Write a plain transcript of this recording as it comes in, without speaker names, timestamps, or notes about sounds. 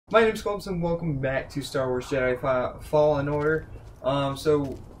My name's Colbs and welcome back to Star Wars Jedi Fallen Order.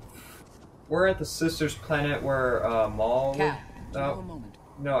 So we're at the Sisters planet where Maul. Cal, do you have a moment?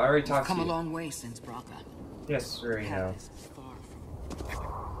 No, I already We've talked to come you. a long way since Braca. Yes, we already know. Paths far from...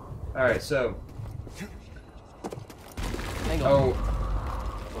 All right, so. Hang on.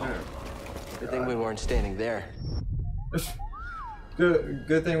 Good thing we weren't standing there.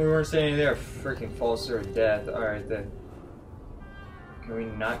 Good thing we weren't standing there. Freaking falls to our death. All right then. Can we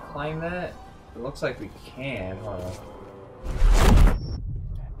not climb that? It looks like we can. Hold on.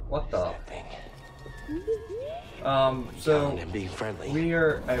 What the? So being friendly. we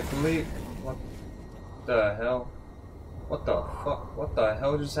are, I believe. What the hell? What the fuck? What the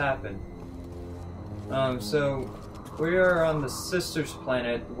hell just happened? So we are on the Sisters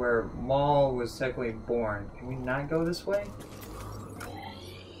planet where Maul was technically born. Can we not go this way?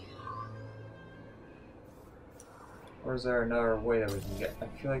 Or is there another way that we can get? I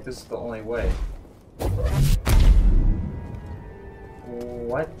feel like this is the only way.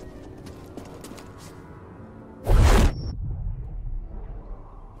 What? I'm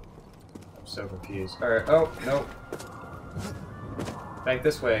so confused. Alright, oh, nope. Back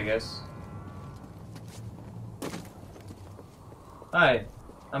this way, I guess. Hi,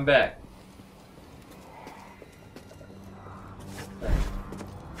 I'm back.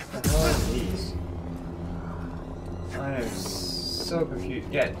 What the hell are these? I am so confused.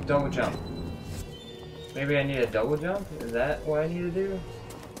 Yeah, double jump. Maybe I need a double jump? Is that what I need to do?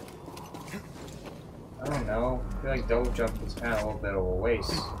 I don't know. I feel like double jump is kind of a little bit of a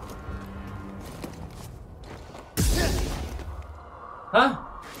waste. Huh?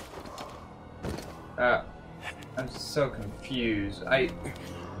 I'm so confused.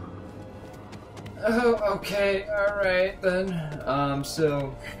 Oh, okay, alright then.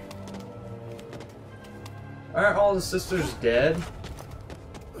 So... Aren't all the sisters dead?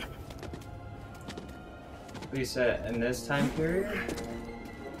 At least in this time period?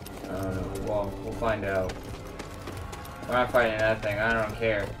 Well, we'll find out. We're not fighting that thing, I don't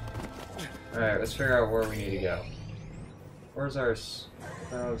care. Alright, let's figure out where we need to go. Where's our...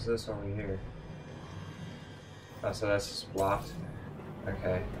 Where is this over here? Oh, so that's just blocked?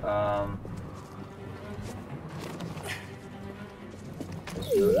 Okay,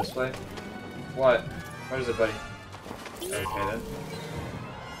 let's go this way. What? Where is it, buddy? Okay then.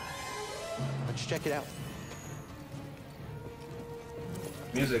 Let's check it out.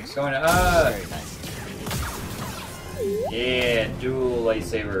 Music's going up. Very nice. Yeah, dual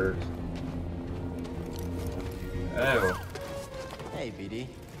lightsabers. Oh. Hey, BD.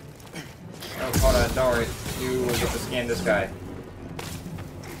 Oh, hold on, don't worry. You will get to scan this guy.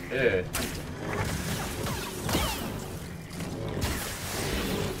 Ew.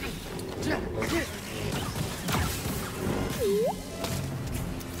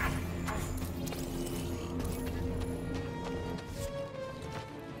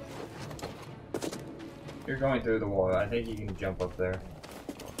 You're going through the wall. I think you can jump up there.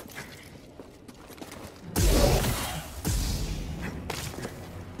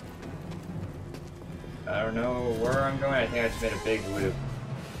 I don't know where I'm going. I think I just made a big loop.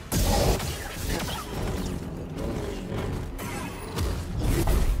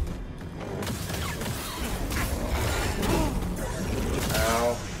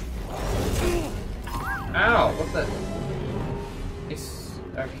 Ow. Ow! What the? It's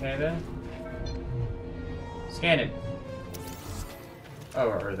okay then. Scan it. Oh,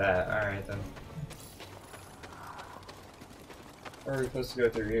 or that. Alright then. Where are we supposed to go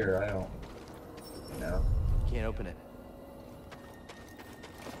through here? I don't know. Can't open it.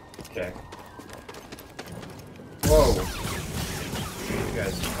 Okay. Whoa! You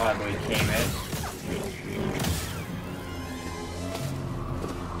guys oddly came in.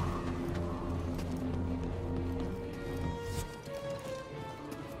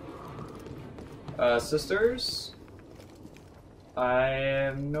 Sisters? I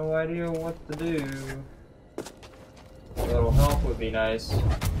have no idea what to do. A little help would be nice.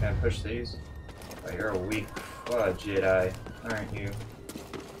 Can I push these? Oh, you're a weak Jedi, aren't you?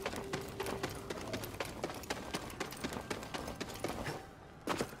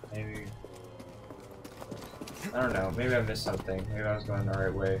 Maybe... I don't know, maybe I missed something. Maybe I was going the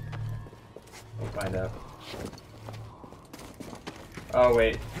right way. We'll find out. Oh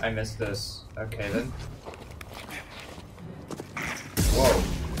wait, I missed this. Okay then. Whoa.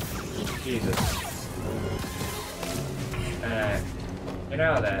 Jesus. Get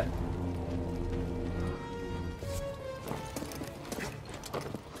out of that.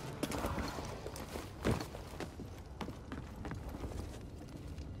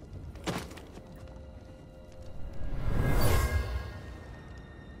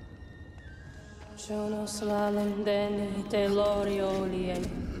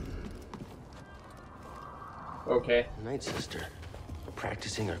 Okay. Night sister,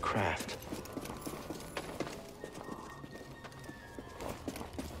 practicing her craft.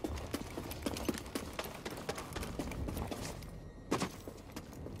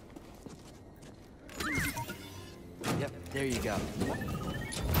 Yep, there you go.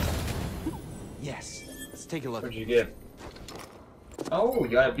 Yes, let's take a look. What'd you get? Oh, you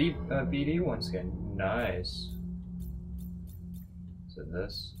got a BD one skin. Nice. Is it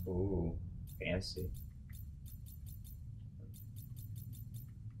this? Ooh, fancy.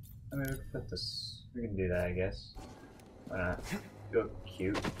 I mean, we can put this. We can do that, I guess. Why not? You look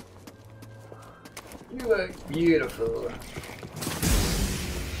cute. You look beautiful.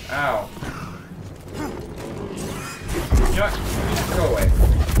 Ow. You know what? Go away.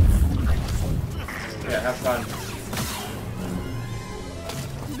 Yeah, have fun.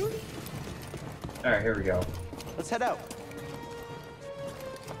 Alright, here we go. Let's head out.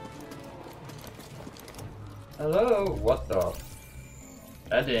 Hello? What the?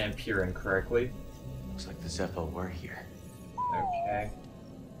 That didn't appear incorrectly. Looks like the Zeppo were here. Okay.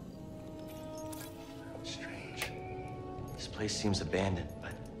 Strange. This place seems abandoned,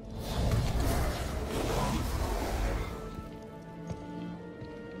 but...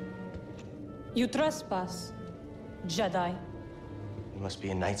 You trespass, Jedi. You must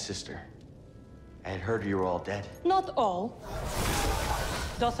be a Night Sister. I had heard you were all dead. Not all.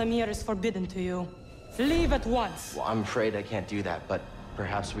 Dothamir is forbidden to you. Leave at once. Well, I'm afraid I can't do that, but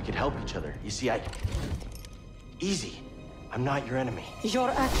perhaps we could help each other. You see, Easy. I'm not your enemy. Your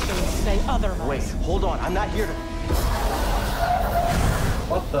actions say otherwise. Wait, hold on. I'm not here to...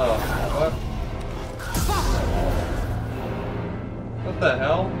 What the? What? What the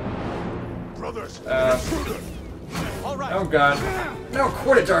hell? Brothers. All right. Oh god. No,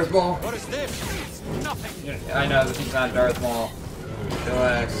 quit it, Darth Maul. What is this? It's nothing. I know, this is not Darth Maul.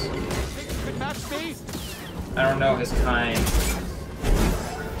 Relax. Think you could match me? I don't know his kind.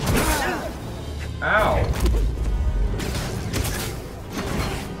 Ow.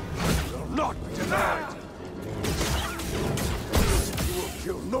 Will not be denied. You will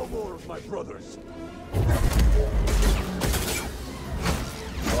kill no more of my brothers.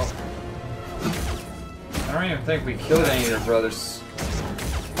 Well, I don't even think we killed any of their brothers.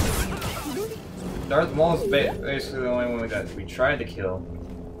 Darth Maul is basically the only one that we tried to kill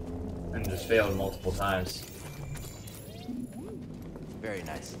and just failed multiple times. Very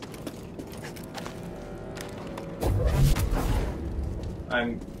nice.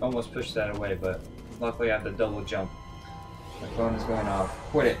 I almost pushed that away, but luckily I have the double jump. My phone is going off.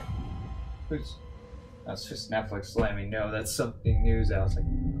 Quit it. Who's? That's just Netflix letting me know that's something news out. I was like,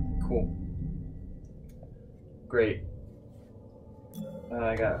 cool. Great.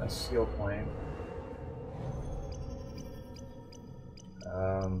 I got a skill point.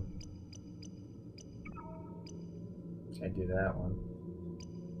 Can't do that one.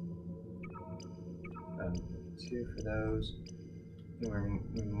 2 for those.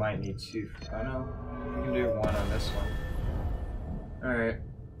 We might need 2 for, oh no, we can do 1 on this one. Alright,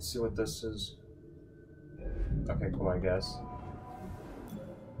 let's see what this is. Okay, cool, I guess.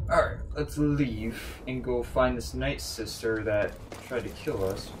 Alright, let's leave and go find this Night Sister that tried to kill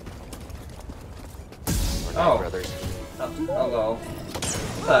us. We're not brothers. Hello.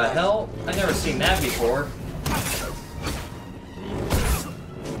 What the hell? I've never seen that before.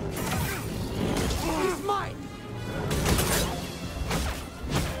 He's mine.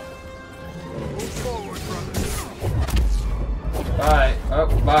 Move forward, brothers. Bye. Oh,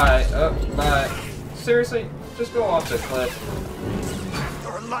 bye. Oh, bye. Seriously? Just go off the cliff.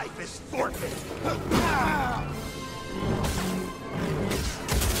 Your life is forfeit.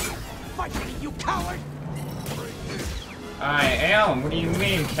 Fight me, you coward! I am. What do you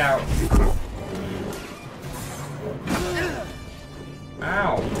mean, cow?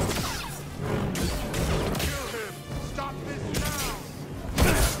 Ow. Kill him. Stop this now.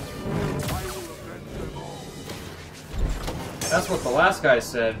 I will avenge them all. That's what the last guy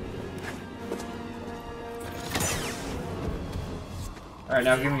said. Alright,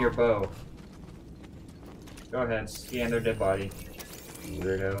 now give me your bow. Go ahead, scan their dead body.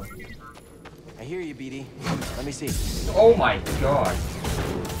 Weirdo. I hear you, BD. Let me see. Oh my god.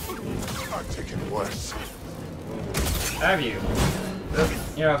 I'm taking worse. Have you?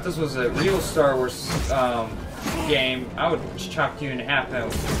 You know, if this was a real Star Wars game, I would chop you in half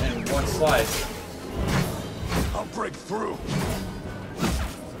in one slice. I'll break through.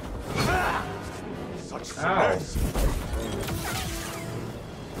 Such Ow. finesse.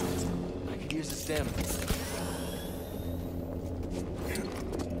 I could use a stem.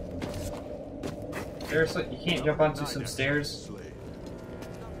 Seriously? You can't jump onto some stairs?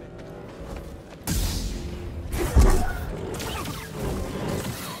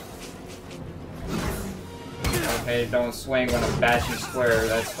 Okay, don't swing when I'm bashing square,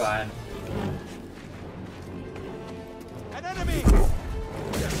 that's fine. An enemy!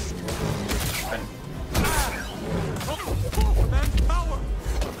 Man's power!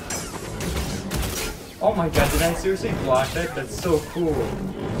 Oh my god, did I seriously block that? That's so cool.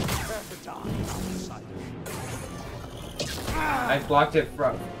 I blocked it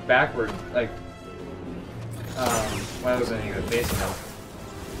from backward, like, when I wasn't even facing him.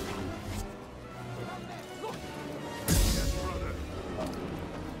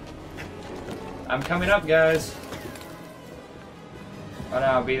 I'm coming up, guys. Oh no,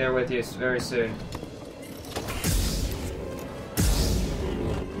 I'll be there with you very soon.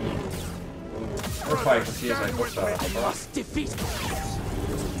 We're quite confused, like, what the fuck?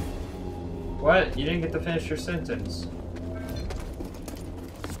 What? You didn't get to finish your sentence.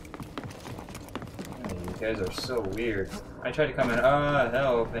 You guys are so weird. I tried to come in,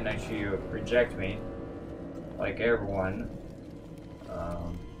 help, and actually you reject me. Like everyone.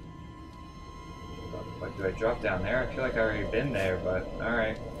 What, do I drop down there? I feel like I already been there, but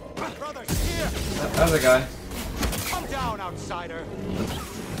alright. Brothers, here! How's it going? Come down, outsider!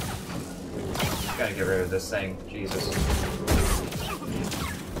 Gotta get rid of this thing. Jesus.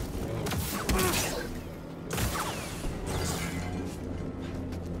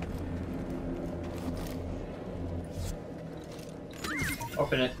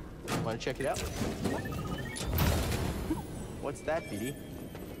 Open it. Want to check it out? What's that, BD?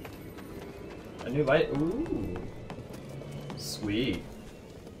 A new light? Ooh. Sweet.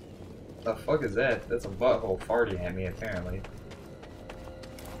 The fuck is that? That's a butthole farting at me, apparently.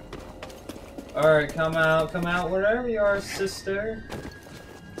 Alright, come out, wherever you are, sister.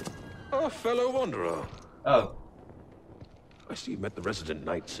 A fellow wanderer. Oh. I see you met the resident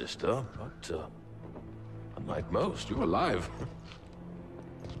Night Sister, but, unlike most, you're alive.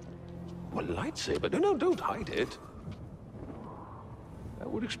 Well, lightsaber? No, don't hide it. That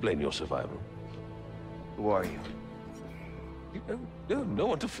would explain your survival. Who are you? No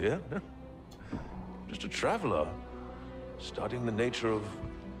one to fear. Just a traveler, studying the nature of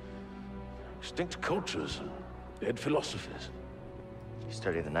extinct cultures and dead philosophies. You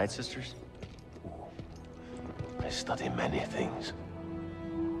study the Night Sisters? I study many things.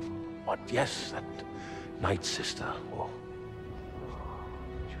 But yes, that Night Sister, well,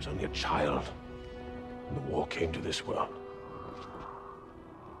 she was only a child when the war came to this world.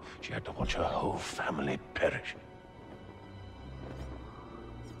 She had to watch her whole family perish.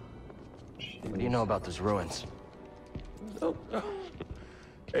 What do you know about those ruins? Oh,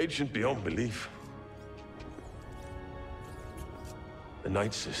 ancient beyond belief. The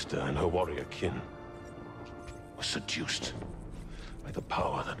Night Sister and her warrior kin were seduced by the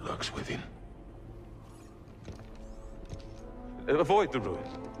power that lurks within. Avoid the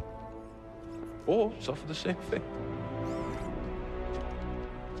ruins, or suffer the same fate.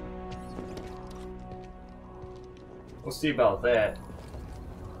 We'll see about that.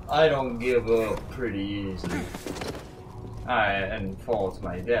 I don't give up pretty easily. And fall to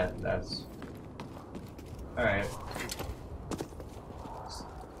my death, that's... Alright.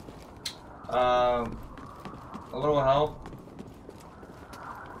 A little help.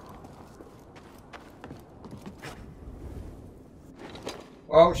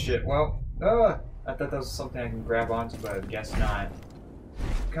 Oh shit, well, I thought that was something I can grab onto, but I guess not.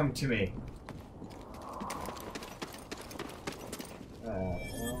 Come to me. Well.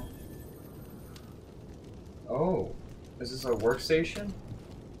 Oh, is this a workstation?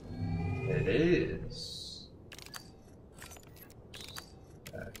 It is.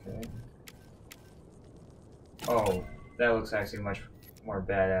 Okay. Oh, that looks actually much more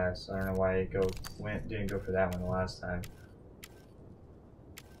badass. I don't know why it didn't go for that one the last time.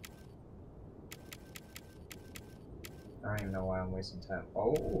 I don't even know why I'm wasting time.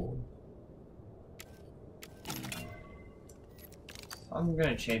 Oh. I'm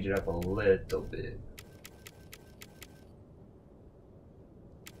gonna change it up a little bit.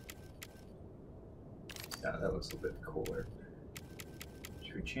 Yeah, that looks a bit cooler.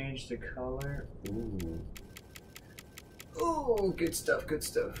 Should we change the color? Ooh. Ooh, good stuff, good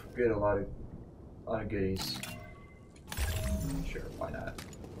stuff. Good, a lot of goodies. Sure, why not?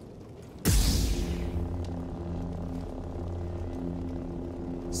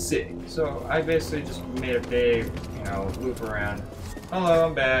 Sick. So I basically just made a big, loop around. Hello,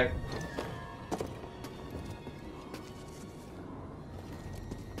 I'm back.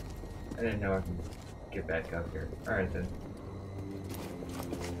 I didn't know I could get back up here. Alright then.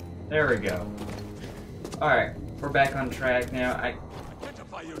 There we go. Alright, we're back on track now.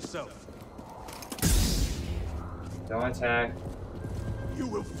 Identify yourself. Don't attack. You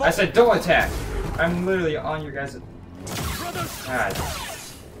will I said don't attack! I'm literally on your guys'... brothers. God,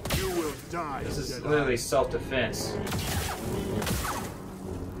 You will die. this is Jedi. literally self-defense.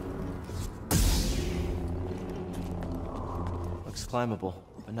 Looks climbable,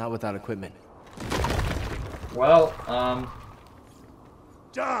 but not without equipment. Well,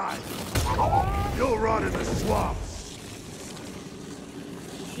 Die. You'll rot in the swamp.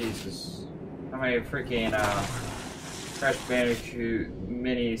 Jesus. How many freaking, Crash Bandicoot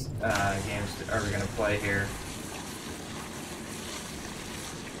mini, games are we gonna play here?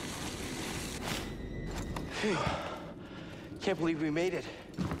 Can't believe we made it.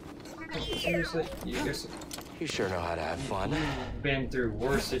 Seriously? You sure know how to have fun. You've been through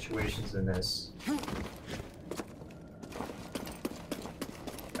worse situations than this.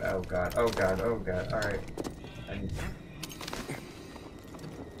 Oh god, oh god, oh god, alright.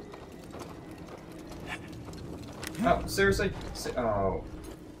 Oh, seriously? Oh.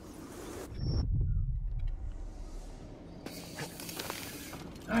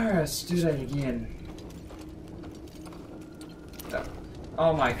 Alright, let's do that again.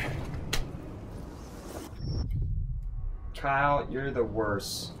 Oh my... Kyle, you're the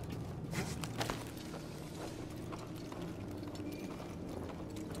worst.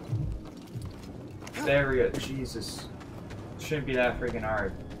 There we go. Jesus. Shouldn't be that freaking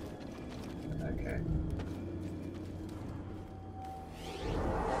hard. Okay.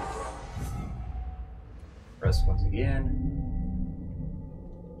 Press once again.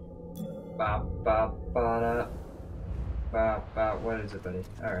 Ba ba ba da. Ba ba. What is it, buddy?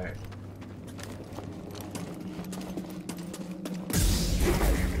 Alright.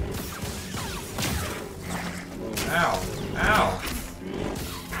 Ow! Ow!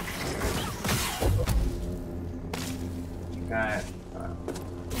 Got it.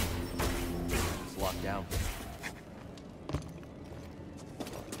 It's locked down.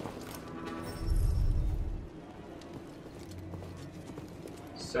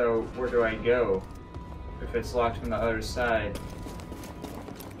 So, where do I go? If it's locked from the other side.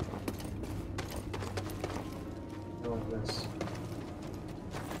 All of this.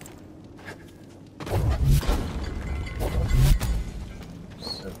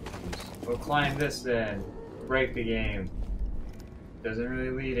 So confused. We'll climb this then. Break the game. Doesn't really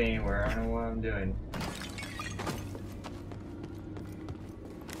lead anywhere. I don't know what I'm doing.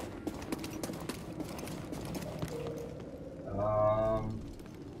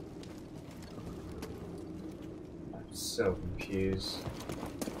 I'm so confused.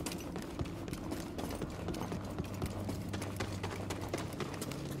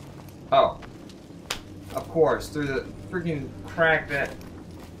 Oh. Of course, through the freaking crack that...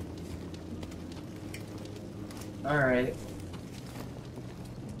 Alright.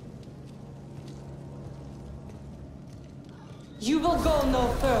 You will go no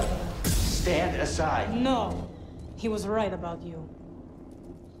further. Stand aside. No. He was right about you.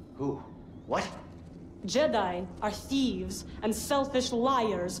 Who? What? Jedi are thieves and selfish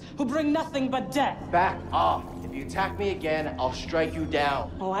liars who bring nothing but death. Back off. If you attack me again, I'll strike you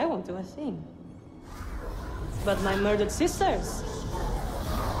down. Oh, I won't do a thing. But my murdered sisters.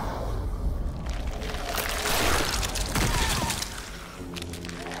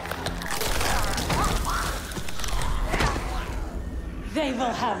 They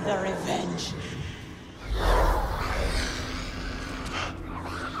will have their revenge.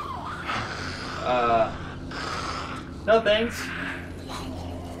 No thanks.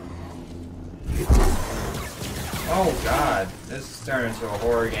 Oh god, this is turning into a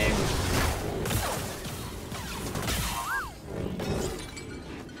horror game.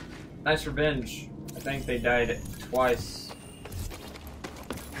 Nice revenge. I think they died twice.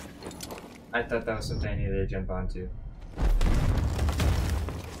 I thought that was something I needed to jump onto.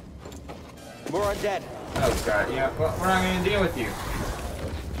 More undead. Oh god, yeah, well, we're not gonna deal with you.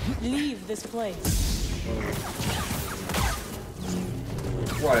 Leave this place.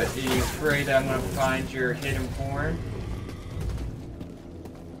 What, are you afraid I'm gonna find your hidden porn?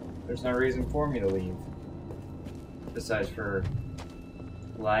 There's no reason for me to leave. Besides for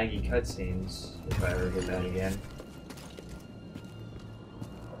laggy cutscenes, if I ever get that again.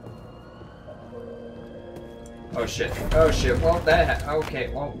 Oh shit, oh shit, well that,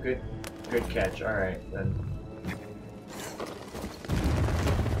 okay, well good catch, alright then.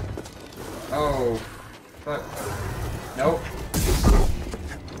 Oh, fuck, nope.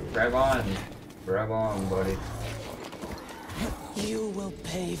 Grab on, buddy. You will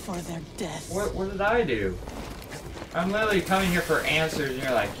pay for their death. What did I do? I'm literally coming here for answers and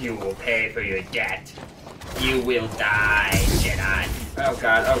you're like, you will pay for your debt. You will die, Jedi. Oh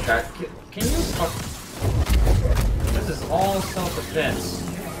god, oh god. Can you fuck? This is all self-defense.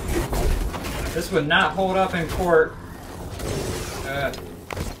 This would not hold up in court.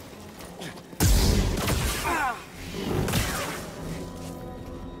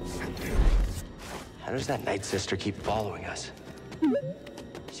 How does that Night Sister keep following us?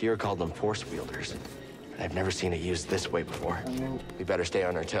 Sierra called them force wielders. I've never seen it used this way before. We better stay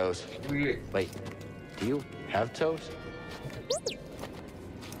on our toes. Wait, do you have toes?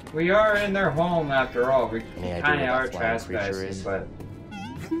 We are in their home after all. We Any kind idea of what are that flying creature trespassing, is? but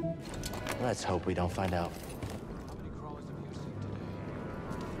Let's hope we don't find out.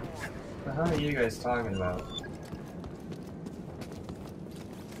 what the hell are you guys talking about?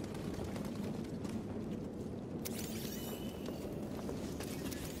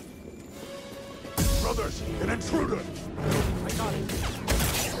 Brothers, an intruder! I got it.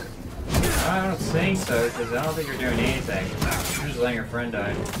 I don't think so, because I don't think you're doing anything. You're just letting your friend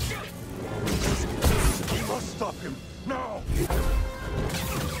die. We must stop him, now!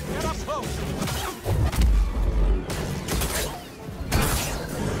 Get up close!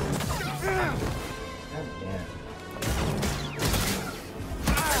 God damn.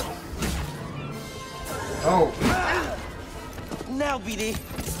 Oh! Now, BD!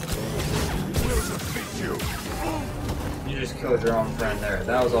 We'll defeat you! You just killed your own friend there.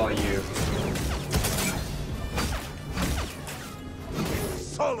 That was all you.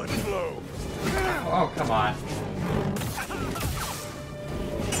 Solid blow! Oh, come on.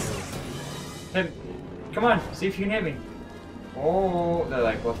 Hit. Come on, see if you can hit me. Oh, they're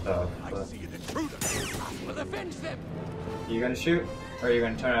like, what the I fuck? see an intruder! We'll avenge them. You gonna shoot? Or are you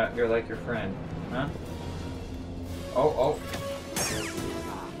gonna turn out you're like your friend? Huh? Oh, oh.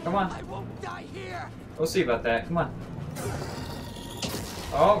 Come on. I won't die here. We'll see about that. Come on.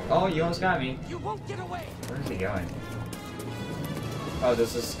 Oh, oh, you almost got me. You won't get away. Where is he going? Oh,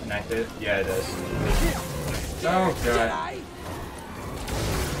 this is connected? Yeah, it is. Oh, God. Jedi.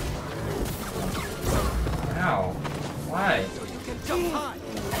 Ow. Why? So you can jump high.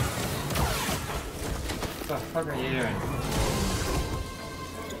 What the fuck are you doing?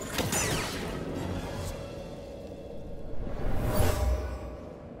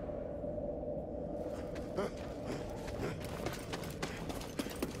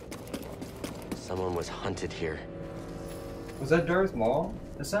 Someone was hunted here. Was that Darth Maul?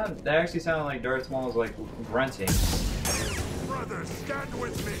 That actually sounded like Darth Maul was like grunting. Brothers, stand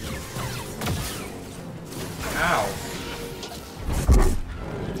with me! Ow.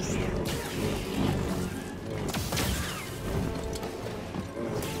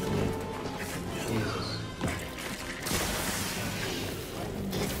 Jesus.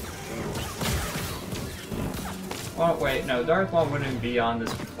 Oh, wait, no, Darth Maul wouldn't be on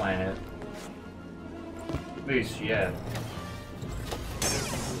this planet. At least yet.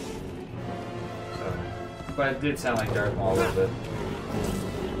 So, but it did sound like Darth Maul a little bit.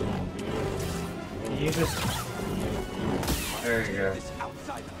 Can you just... There you go. This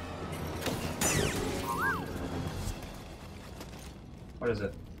outsider. What is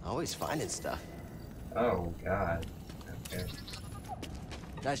it? Always finding stuff. Oh, God. Okay.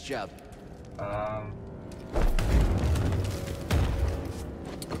 Nice job.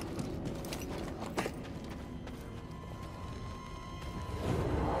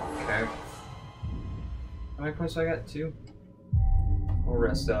 Okay. How many points do I got? 2? We'll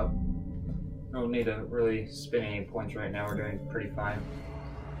rest up. We don't need to really spend any points right now. We're doing pretty fine.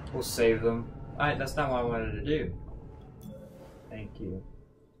 We'll save them. Alright, that's not what I wanted to do. Thank you.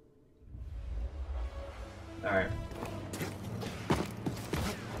 Alright.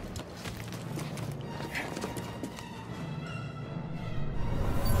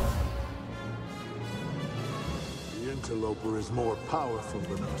 The interloper is more powerful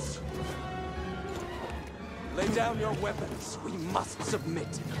than us. Lay down your weapons. We must submit.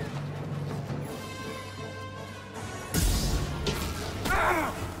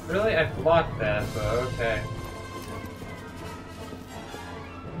 Really? I blocked that, but okay.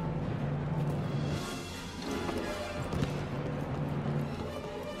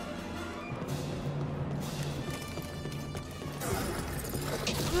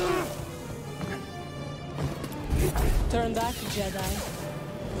 Turn back, Jedi.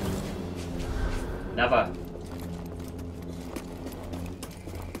 Never.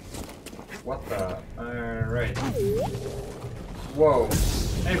 What the? Alright. Whoa.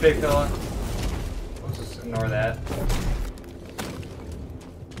 Hey, big fella. Let's just ignore that.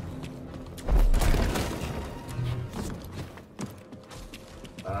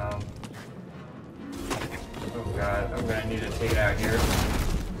 Oh god, I'm gonna need to take it out here.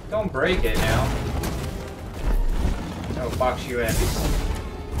 Don't break it now. Oh, box you in.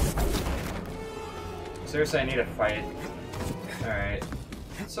 Seriously, I need to fight. Alright.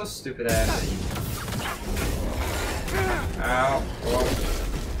 That's so stupid ass. Ow. Whoa.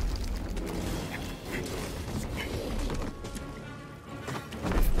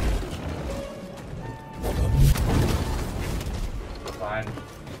 Fine.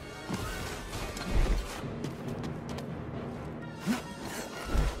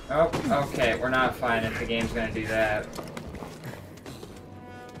 Oh, okay, we're not fine if the game's gonna do that.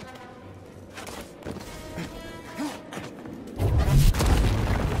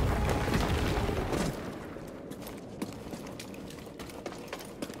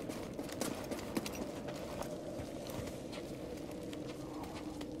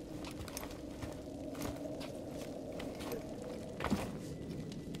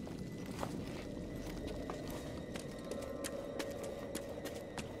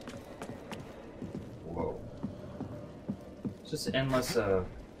 Just endless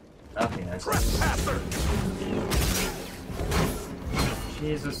nothingness.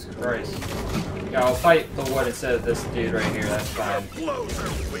 Jesus Christ. Yeah, I'll fight the wood instead of this dude right here, that's fine.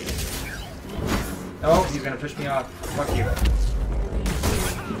 Oh, he's gonna push me off. Fuck you.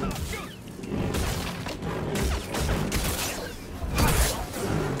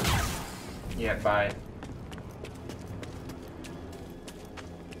 Yeah, bye.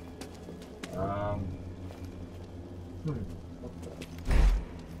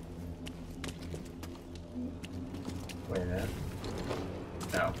 Wait a minute.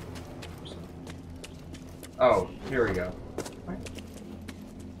 No. Oh, here we go. What?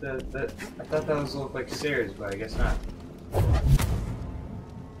 I thought that was looked like stairs, but I guess not.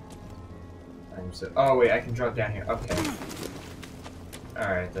 Oh wait, I can drop down here. Okay.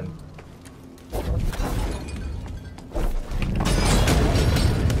 Alright then.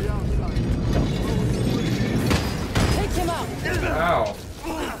 Take him out! Ow!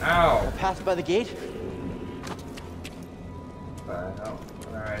 Ow! Path by the gate? No.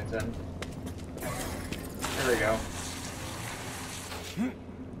 Alright then. Here we go.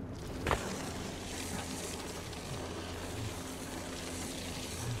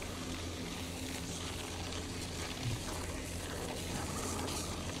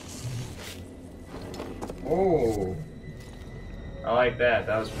 Oh! I like that.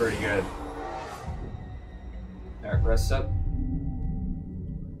 That was pretty good. Alright, rest up.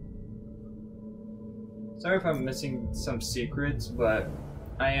 Sorry if I'm missing some secrets, but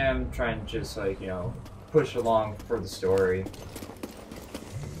I am trying to just, like, you know, push along for the story.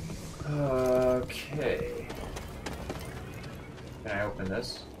 Okay. Can I open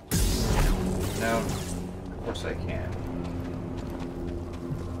this? No. Of course I can.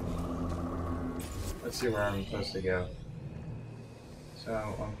 Let's see where I'm supposed to go. So,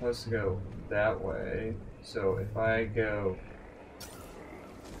 I'm supposed to go that way. So, if I go...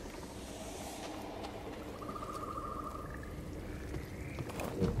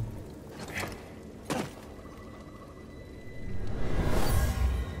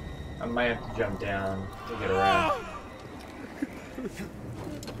 I might have to jump down to get around.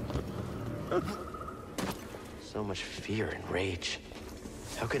 So much fear and rage.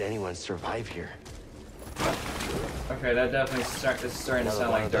 How could anyone survive here? Okay, that definitely is starting to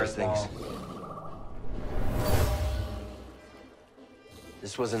sound like Darth Maul.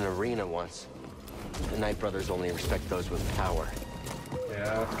 This was an arena once. The Knight Brothers only respect those with power.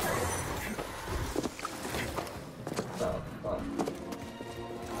 Yeah. Oh, fuck.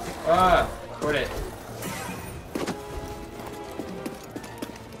 Ah! Quit it.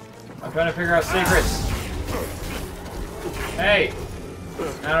 I'm trying to figure out secrets. Hey!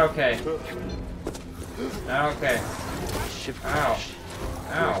 Not okay. Not okay. Ow.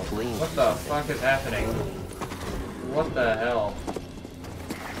 Ow. What the fuck is happening? What the hell?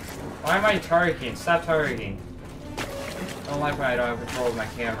 Why am I targeting? Stop targeting. I don't like when I don't have control of my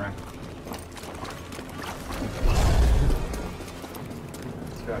camera.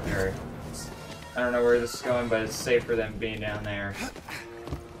 Let's go up here. I don't know where this is going, but it's safer than being down there.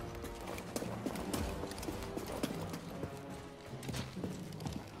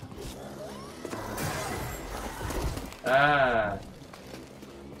 Ah.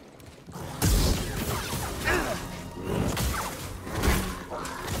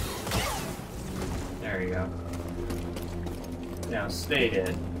 There you go. Now stay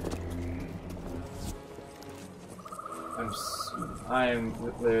dead. I'm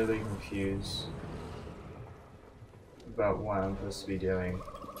literally confused about what I'm supposed to be doing.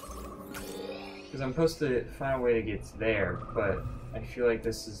 Because I'm supposed to find a way to get to there, but I feel like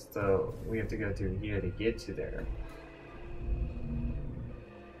this is we have to go through here to get to there.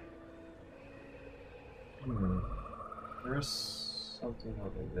 There's something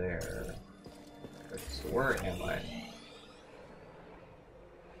over there. So where am I?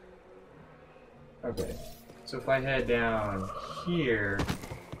 Okay. So if I head down here,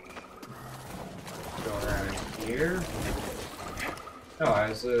 go around here. No, I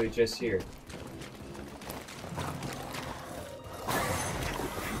was literally just here.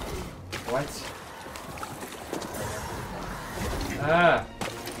 What? Ah!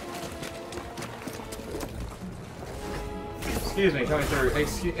 Excuse me, coming through.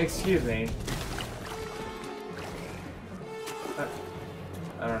 Excuse me.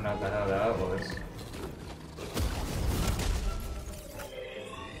 I don't know what the hell that was.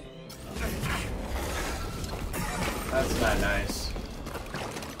 That's not nice.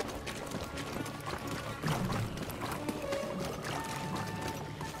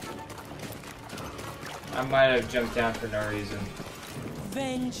 I might have jumped down for no reason.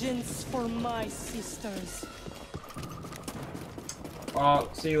 Vengeance for my sisters. Oh,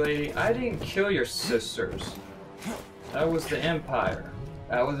 see, lady, I didn't kill your sisters. That was the Empire.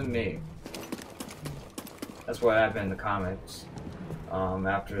 That wasn't me. That's what happened in the comics.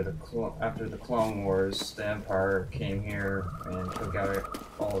 After the Clone Wars, the Empire came here and took out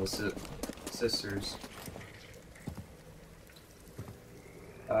all the sisters.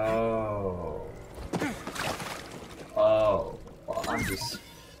 Oh. Oh. Well, I'm just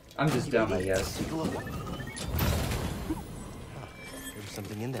dumb, I guess. Take a look. There was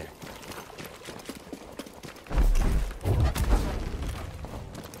something in there.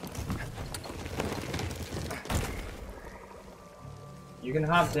 You can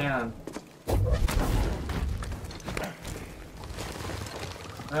hop down.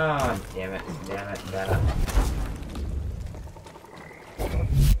 Oh, damn it, damn it, damn it.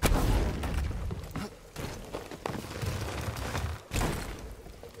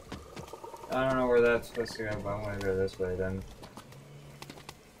 I don't know where that's supposed to go, but I'm gonna go this way then.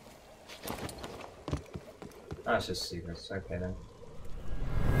 Oh, it's just secrets. Okay then.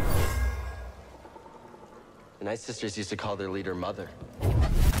 The Night Sisters used to call their leader Mother.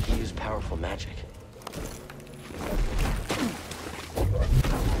 He used powerful magic.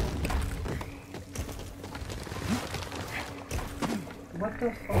 What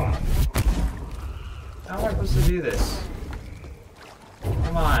the fuck? How am I supposed to do this?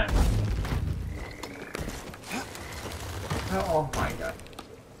 Come on. Oh my god.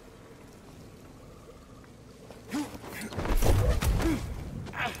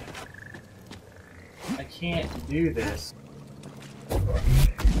 I can't do this.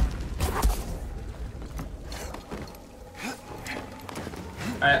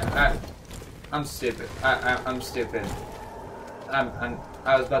 I'm stupid. I'm stupid.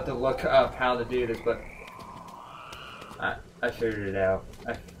 I was about to look up how to do this, but I figured it out.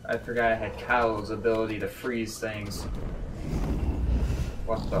 I forgot I had Kyle's ability to freeze things.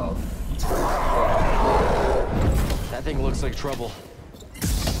 What the That thing looks like trouble.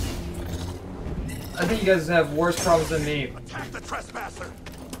 I think you guys have worse problems than me. Attack the trespasser.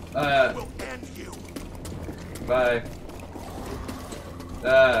 We'll end you. Bye.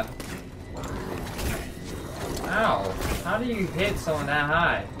 Ow. How do you hit someone that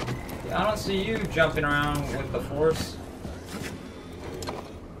high? I don't see you jumping around with the force.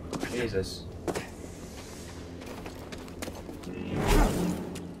 Jesus.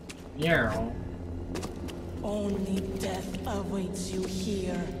 Yeah. Only death awaits you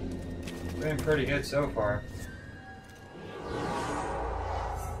here. Doing pretty good so far.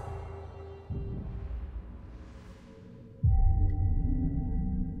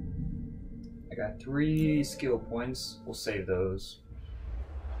 I got 3 skill points. We'll save those.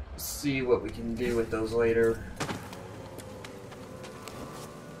 See what we can do with those later.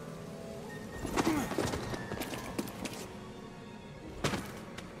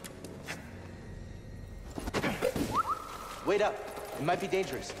 Wait up. It might be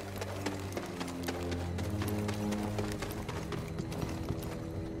dangerous.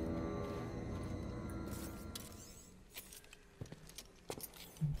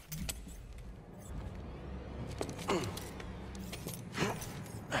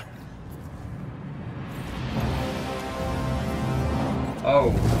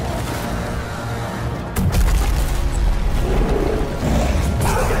 Oh.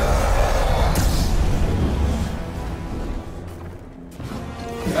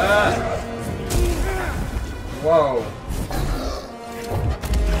 Whoa.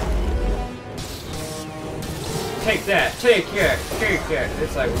 Take that, take that, take that.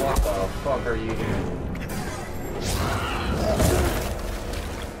 It's like, what the fuck are you doing?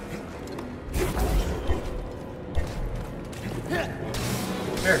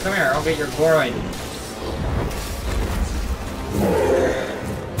 Here, come here, I'll get your groin.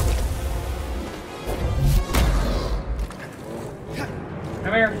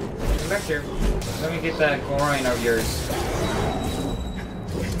 Come here. Come back here. Let me get that groin of yours.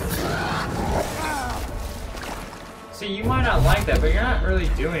 See, you might not like that, but you're not really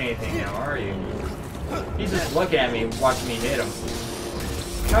doing anything now, are you? He's just looking at me, watching me hit him.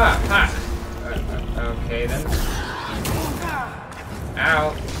 Ha! Ha! Okay, then.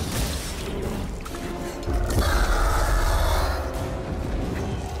 Ow.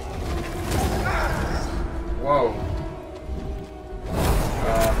 Whoa.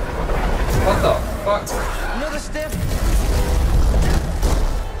 What the fuck? Another step.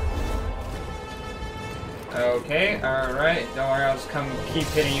 Okay, alright. Don't worry, I'll just keep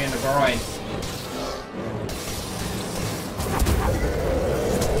hitting you in the groin.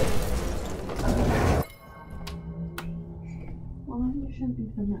 Well, maybe you shouldn't be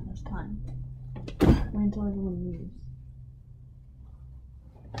doing that this time. Wait until everyone leaves.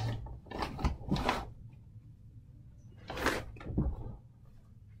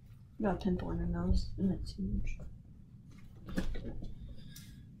 You got a pimple on your nose, and it's huge.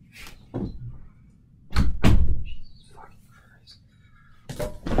 Jesus fucking Christ.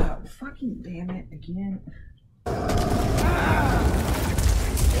 Oh, fucking damn it, again.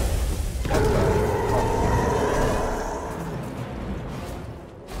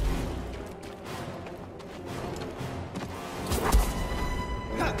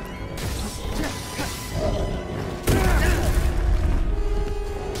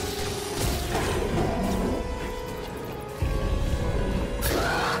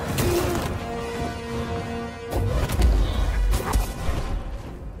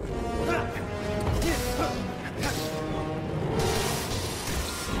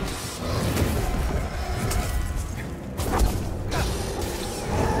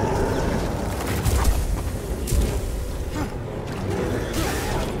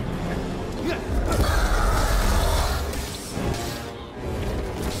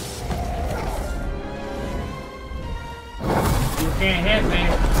 Can't hit me.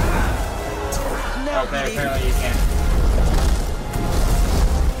 Okay, apparently you can't.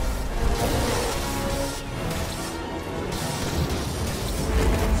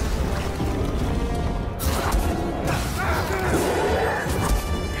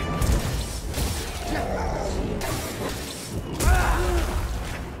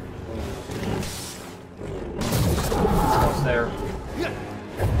 Almost there.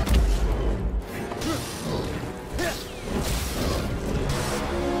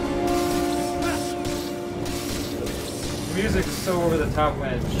 Music is so over the top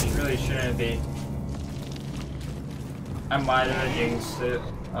when it really shouldn't be. I might have jinxed it.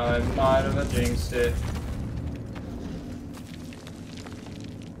 I might have jinxed it.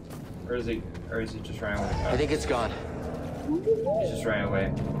 Or is he just running away? I think it's gone. He's just running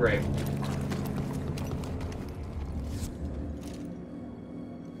away. Great.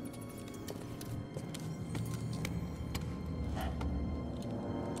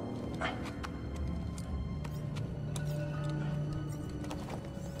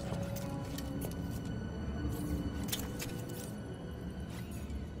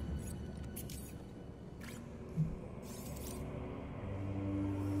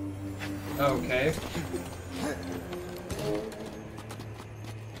 Okay.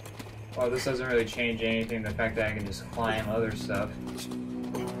 Well, this doesn't really change anything, the fact that I can just climb other stuff.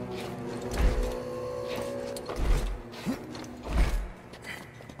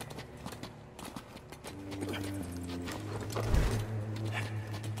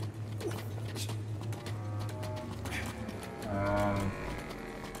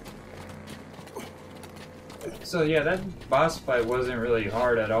 So yeah, that boss fight wasn't really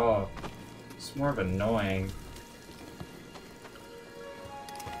hard at all. It's more of annoying.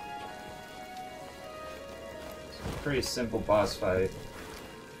 It's a pretty simple boss fight.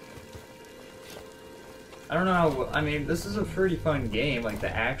 I don't know how, I mean, this is a pretty fun game. Like,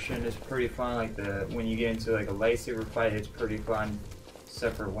 the action is pretty fun. Like, when you get into like a lightsaber fight, it's pretty fun.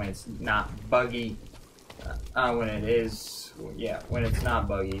 Except for when it's not buggy. When it is, yeah, when it's not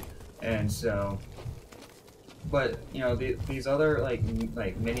buggy. And so, but you know, these other like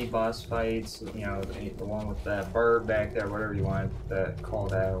mini boss fights, you know, the one with that bird back there, whatever you want to call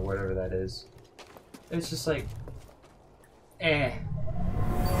that or whatever that is, it's just like, eh.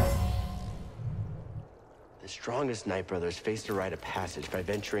 The strongest Night Brothers faced a rite of passage by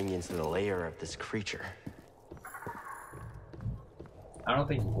venturing into the lair of this creature. I don't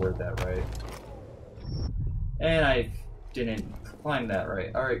think you worded that right. And I didn't climb that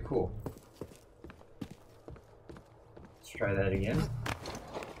right. Alright, cool. Let's try that again.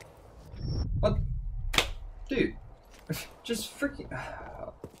 What? Dude. Just freaking.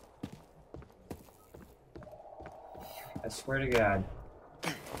 I swear to God.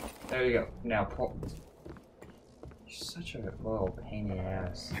 There you go. Now pull. You're such a little pain in the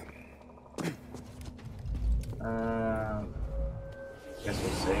ass. Guess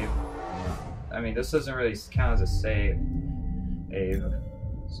we'll save. I mean, this doesn't really count as a save.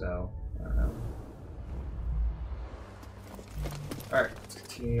 So, I don't know. Alright, let's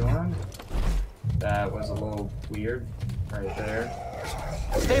continue on. That was a little weird right there.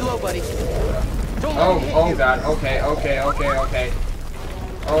 Stay low, buddy. Don't Oh God. Okay. Okay.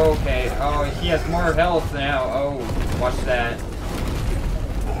 Oh, he has more health now. Oh, watch that.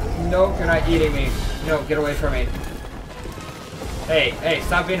 No, you're not eating me. No, get away from me. Hey,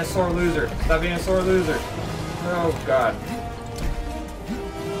 stop being a sore loser. Stop being a sore loser. Oh, God.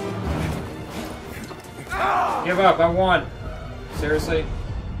 Give up, I won. Seriously?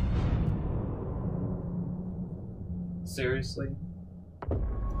 Seriously?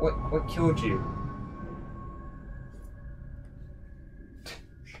 What killed you?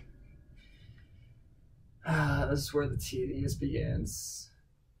 This is where the tedious begins.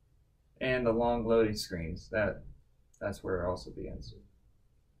 And the long loading screens. That's where it also begins.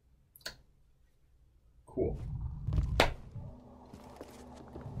 Cool.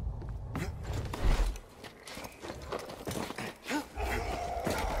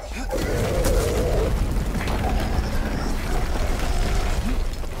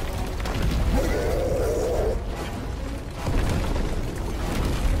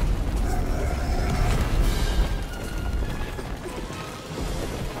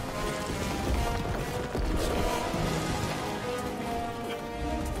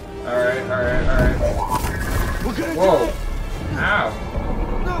 Alright. Whoa! Ow!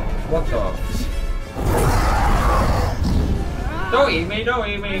 What the? Don't eat me! Don't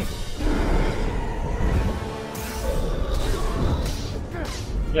eat me!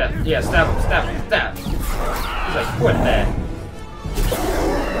 Yeah, stab him! He's like, quit that!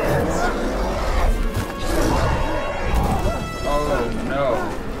 Oh no!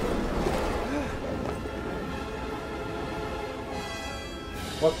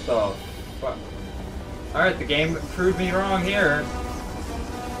 What the fuck? Alright, the game proved me wrong here.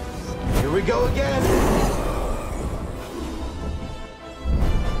 Here we go again.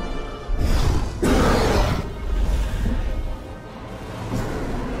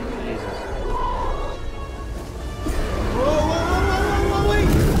 Jesus. Whoa, wait!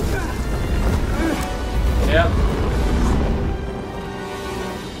 Yep.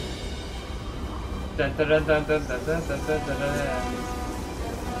 Dun, dun, dun, dun, dun, dun, dun, dun, dun, dun.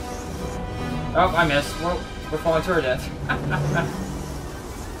 Oh, I missed. Well, we're falling to our death.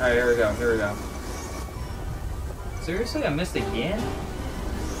 Alright, here we go. Seriously? I missed again?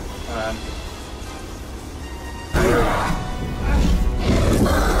 Alright, here we go.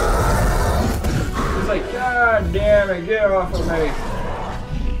 He's like, God damn it, get off of me.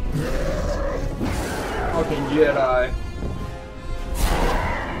 Fucking Jedi.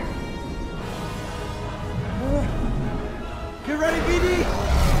 Get ready, BD!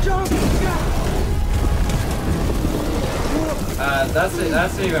 Jump!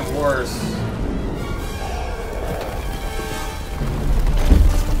 That's even worse.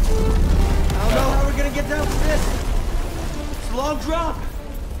 I don't know how we're gonna get down to this. It's a long drop.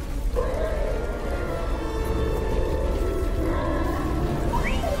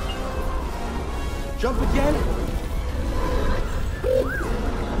 Jump again?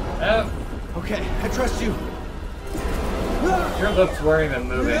 Okay, I trust you. Your lips weren't even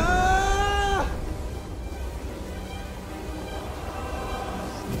moving.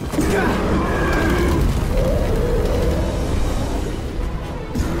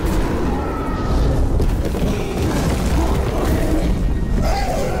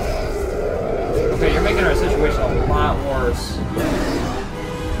 Okay, you're making our situation a lot worse.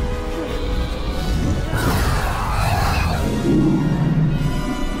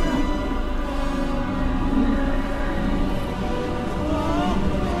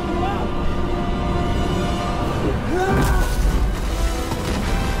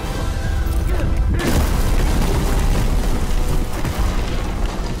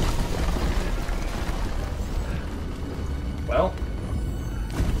 Well,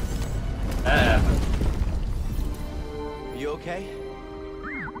 that happened. You okay?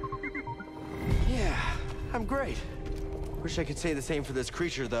 Yeah, I'm great. Wish I could say the same for this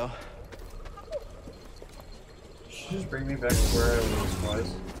creature, though. Should you just bring me back to where I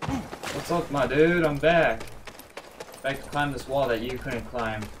was? What's up, my dude? I'm back. Back to climb this wall that you couldn't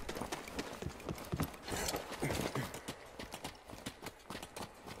climb.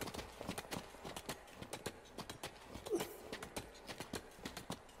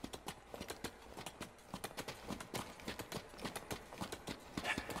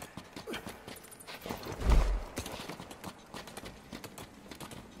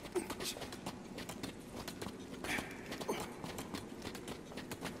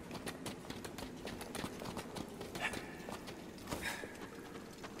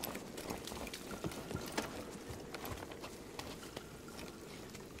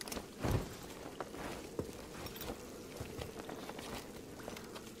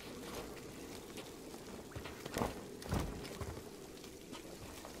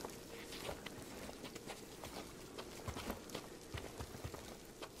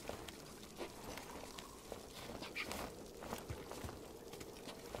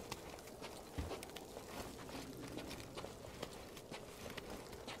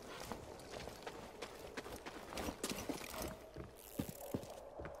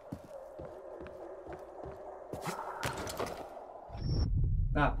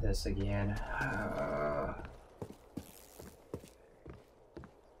 Not this again.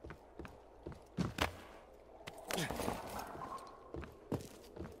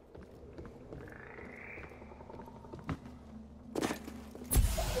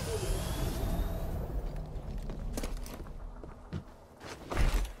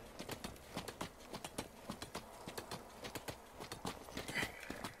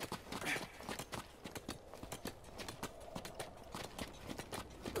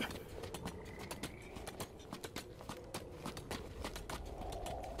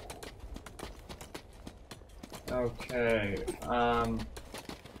 Okay,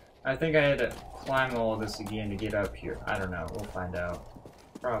 I think I had to climb all of this again to get up here. I don't know, we'll find out.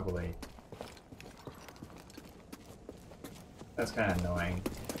 Probably. That's kind of annoying.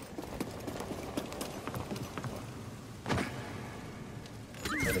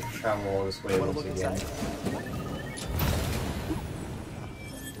 Gotta travel all this way once again.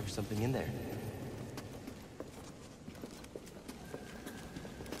 There's something in there.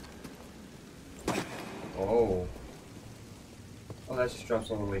 Oh. Oh, that just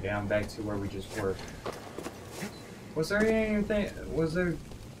drops all the way down back to where we just were. Was there anything? Was there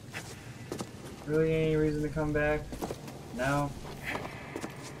really any reason to come back? No?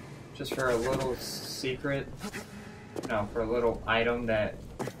 Just for a little secret? No, for a little item that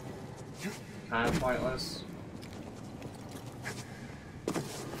kind of pointless?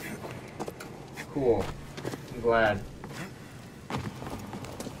 Cool. I'm glad.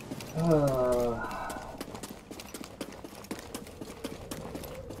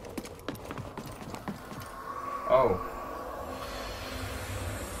 Oh.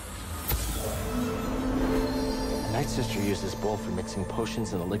 The Night Sister used this bowl for mixing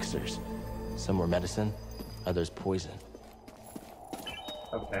potions and elixirs. Some were medicine, others poison.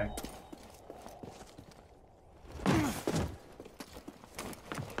 Okay.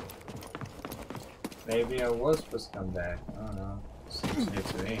 Maybe I was supposed to come back. I don't know. Seems new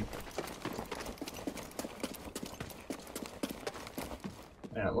to me.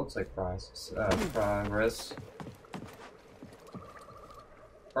 Yeah, it looks like progress.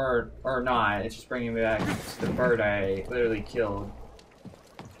 Or not, it's just bringing me back to the bird I literally killed.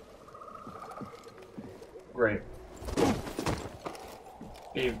 Great.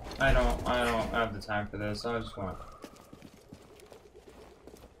 I don't have the time for this. I just want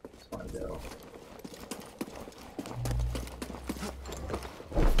to go.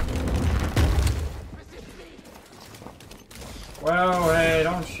 Well, hey,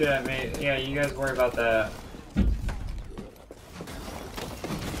 don't shit at me. Yeah, you guys worry about that.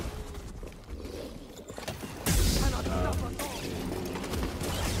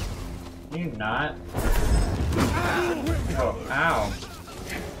 You not? Oh, ow.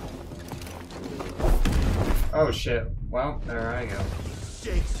 Oh shit. Well, there I go.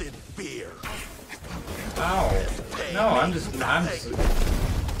 Shakes in fear. Ow. No, I'm just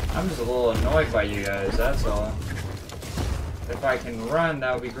a little annoyed by you guys, that's all. If I can run,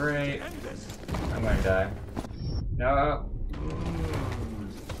 that would be great. I'm gonna die. No.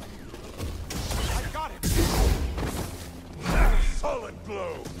 I got him. Solid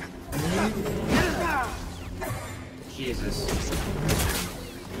blow. Jesus.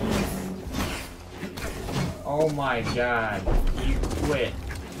 Oh my god. You quit.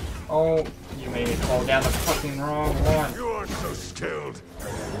 Oh, you made me fall down the fucking wrong one. You aren't so skilled.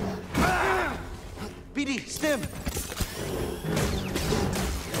 BD, stim!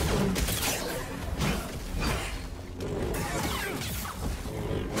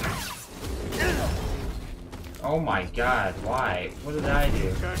 Oh my god, why? What did I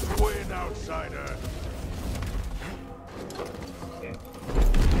do? Can't win, outsider. Okay.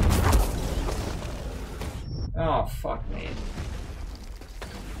 Oh, fuck me.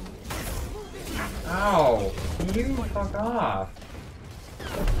 Ow! You fuck off!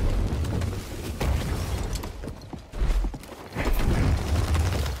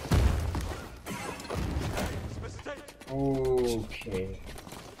 Okay.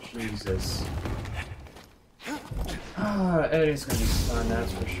 Jesus. Ah, Eddie's gonna be fun,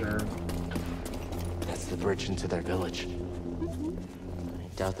 that's for sure. That's the bridge into their village. I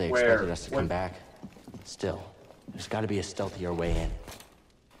doubt they Where? expected us to What? come back. Still, there's gotta be a stealthier way in.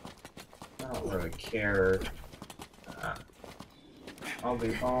 I don't really care. I'll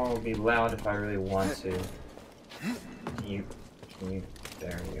be loud if I really want to. Can you,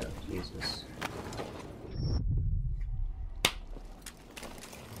 there you go, Jesus.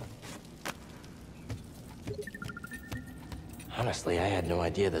 Honestly, I had no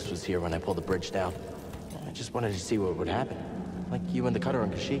idea this was here when I pulled the bridge down. I just wanted to see what would happen. Like you and the cutter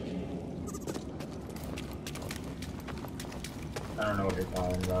on Kashyyyk. I don't know what you're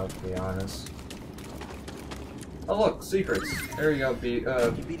talking about, to be honest. Oh look, secrets. There you go,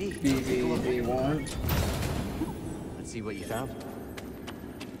 BB1. Let's see what you found.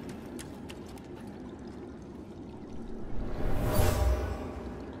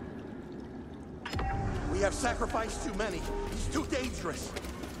 We have sacrificed too many. He's too dangerous.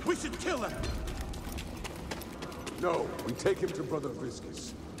 We should kill him. No, we take him to Brother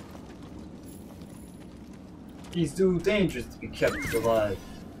Viscus. He's too dangerous to be kept alive.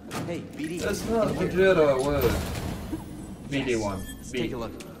 Hey, BD. That's not the Jedi word. BD1. Let's take a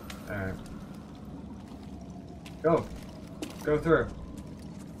look. Alright. Go. Go through.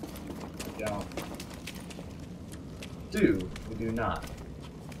 Don't. Do. We do not.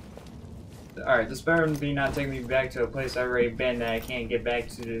 Alright, this better be not taking me back to a place I already been that I can't get back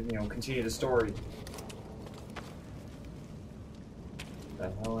to, you know, continue the story. What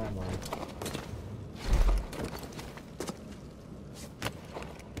the hell am I?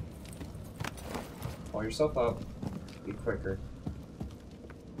 Pull yourself up. Be quicker.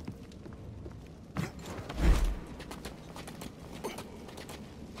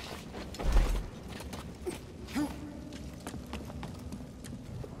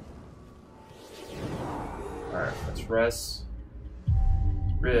 Alright, let's rest.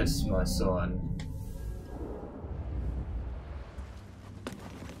 Rest, my son.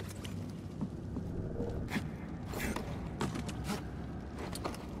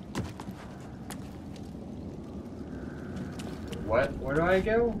 What? Where do I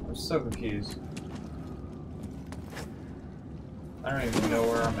go? I'm so confused. I don't even know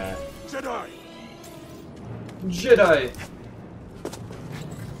where I'm at. Jedi! Jedi!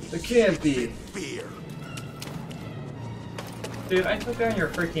 It can't be. Fear. Dude, I took down your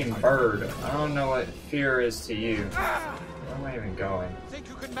freaking bird. I don't know what fear is to you. Where am I even going? Think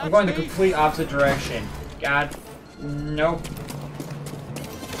you can match I'm going the me? complete opposite direction. God. Nope.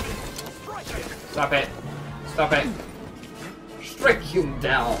 Stop it. Stop it. Strike him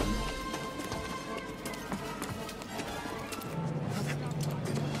down.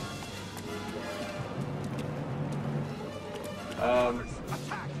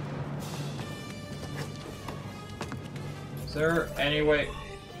 Is there any way?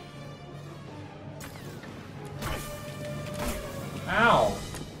 Ow!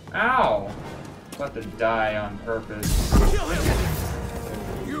 Ow! I'm about to die on purpose.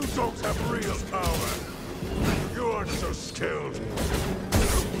 You don't have real power! You aren't so skilled!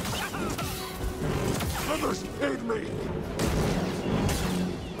 Others aid me!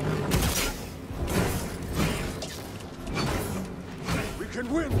 We can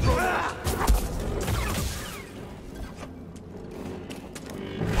win, brother!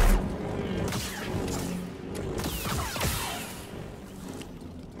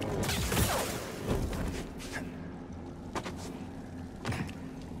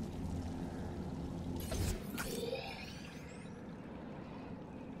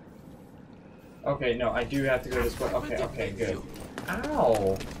 Okay, no, I do have to go this way. Okay, okay, good.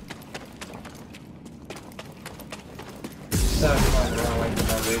 Ow! That was going the wrong way for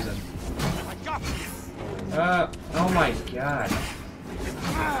no reason. Oh my god.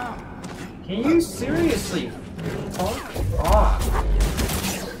 Can you seriously fuck off?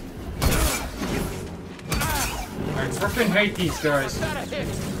 I freaking hate these guys.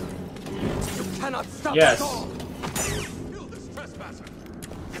 You cannot stop Yes. us all. Kill this trespasser.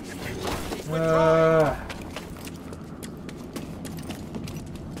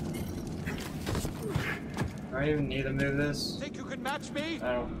 Do I even need to move this? Think you can match me?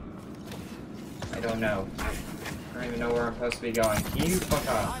 I don't know. I don't even know where I'm supposed to be going. Can you fuck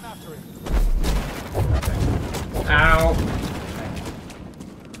off? I'm after him. Okay. Ow!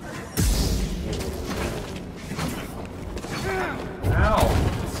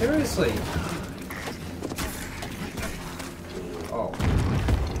 Ow! Seriously? Oh.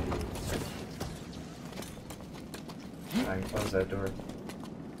 I can close that door.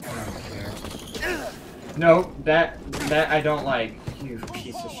 I don't care. No, that I don't like. You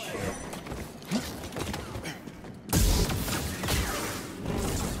piece of shit.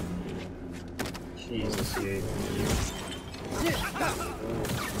 Jesus, dude.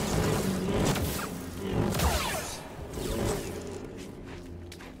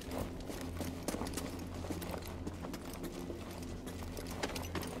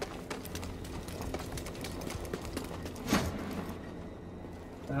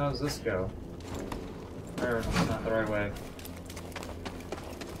 How does this go? Or, not the right way.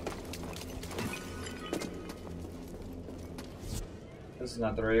 This is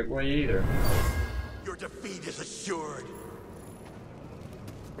not the right way either. Your defeat is assured.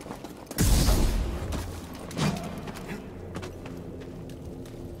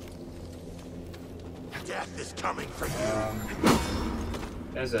 Death is coming for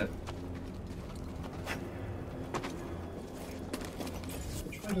you. Is it?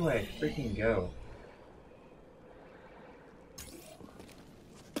 Which way do I freaking go?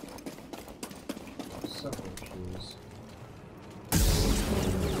 So confused.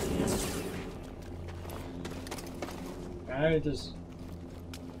 I just...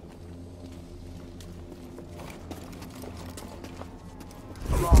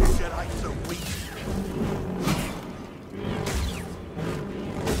 The wrong Jedi so weak.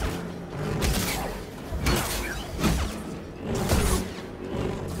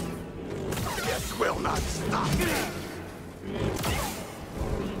 This will not stop me.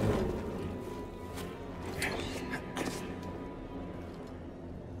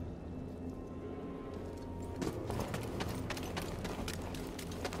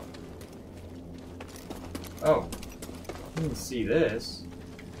 Oh. I didn't see this.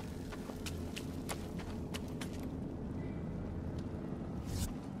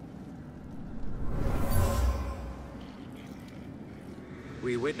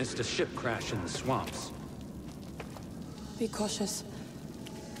 We witnessed a ship crash in the swamps. Be cautious.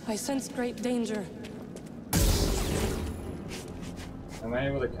 I sense great danger. Am I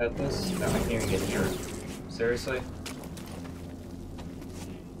able to cut this? No, I can't even get near it. Seriously?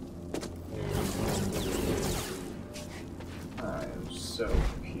 I am so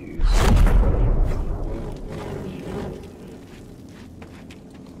confused.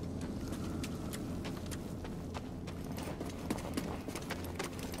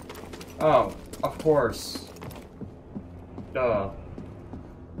 Oh, of course. Duh.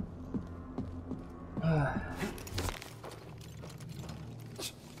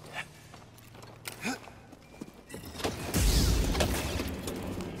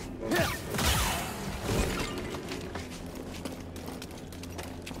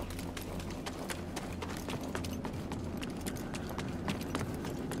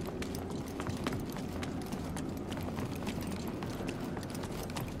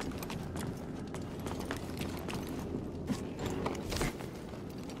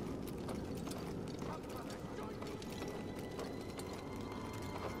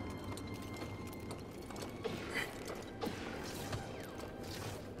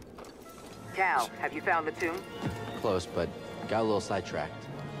 Cal, have you found the tomb? Close, but got a little sidetracked.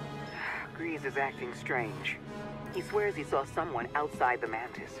 Grease is acting strange. He swears he saw someone outside the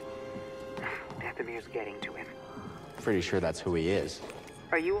Mantis. Bethamir's getting to him. Pretty sure that's who he is.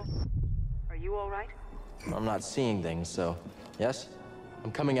 Are you all right? I'm not seeing things, so yes?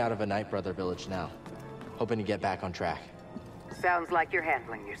 I'm coming out of a Night Brother village now. Hoping to get back on track. Sounds like you're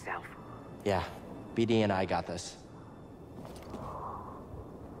handling yourself. Yeah, BD and I got this.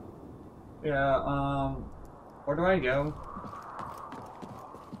 Yeah, where do I go?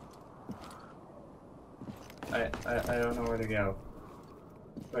 I don't know where to go.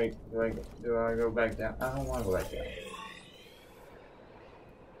 Wait, do I go back down? I don't want to go back down.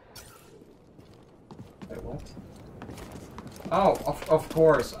 Wait, what? Oh, of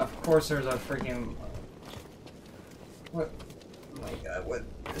course there's a freaking... What? Oh my god, what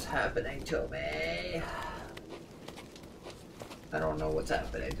is happening to me? I don't know what's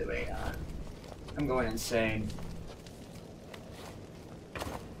happening to me. I'm going insane.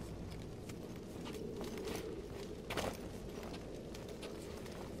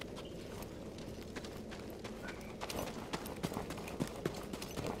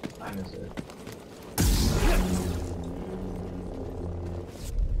 What time is it?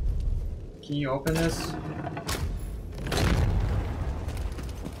 Can you open this?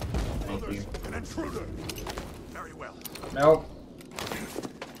 Thank you. An intruder. Very well. Nope.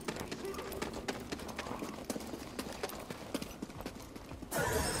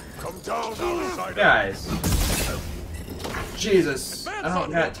 Come down, outsider. Guys. Jesus. I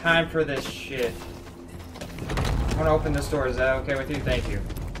don't got time for this shit. I want to open this door. Is that okay with you? Thank you.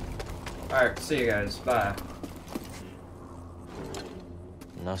 Alright, see you guys. Bye.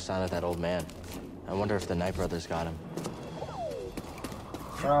 No sign of that old man. I wonder if the Night Brothers got him.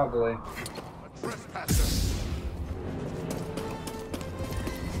 Probably. A trespasser.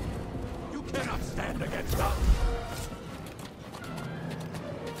 You cannot stand against us.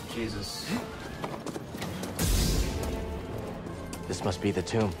 Jesus. This must be the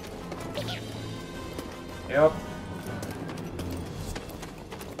tomb. Yep.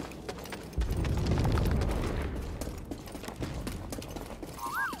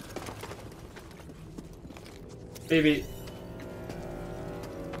 Baby.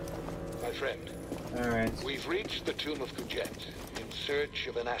 My friend, Alright. we've reached the tomb of Kujet in search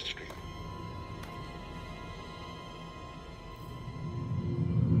of an Astri.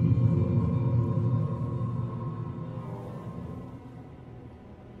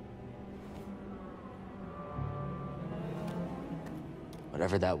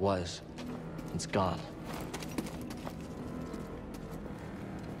 Whatever that was, it's gone.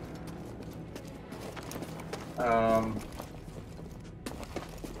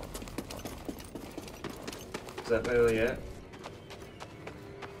 Is that really it?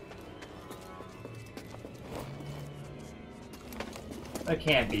 That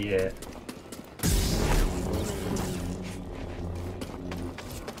can't be it.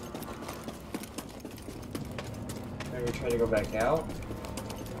 Maybe try to go back out?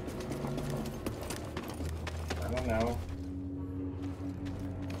 I don't know.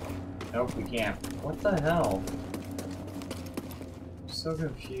 Nope, we can't. What the hell? I'm so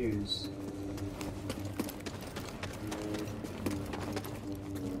confused.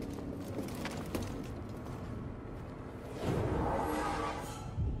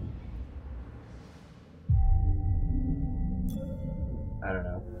 I don't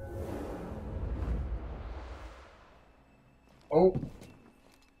know. Oh!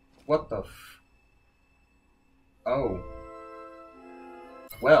 What the f... Oh.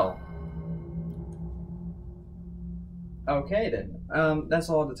 Well. Okay then. That's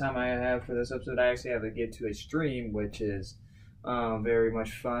all the time I have for this episode. I actually have to get to a stream, which is very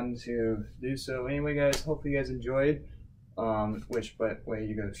much fun to do. So anyway, guys, hope you guys enjoyed. Way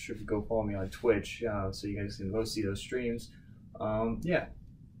you guys should go follow me on Twitch, so you guys can go see those streams. Yeah,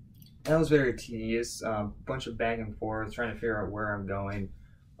 that was very tedious. Bunch of back and forth, trying to figure out where I'm going.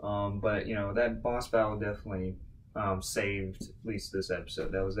 But you know, that boss battle definitely saved at least this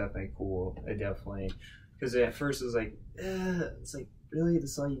episode. That was definitely cool. It definitely, because at first it was like, it's like, really,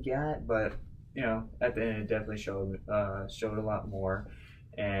 this is all you got? But you know, at the end it definitely showed a lot more.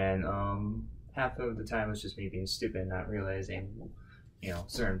 And half of the time it was just me being stupid, not realizing, you know,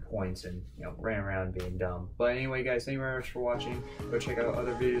 certain points, and you know, running around being dumb. But anyway, guys, thank you very much for watching. Go check out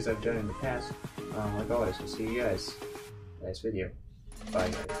other videos I've done in the past. Like always, we'll see you guys next video.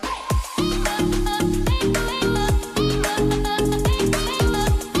 Bye, guys.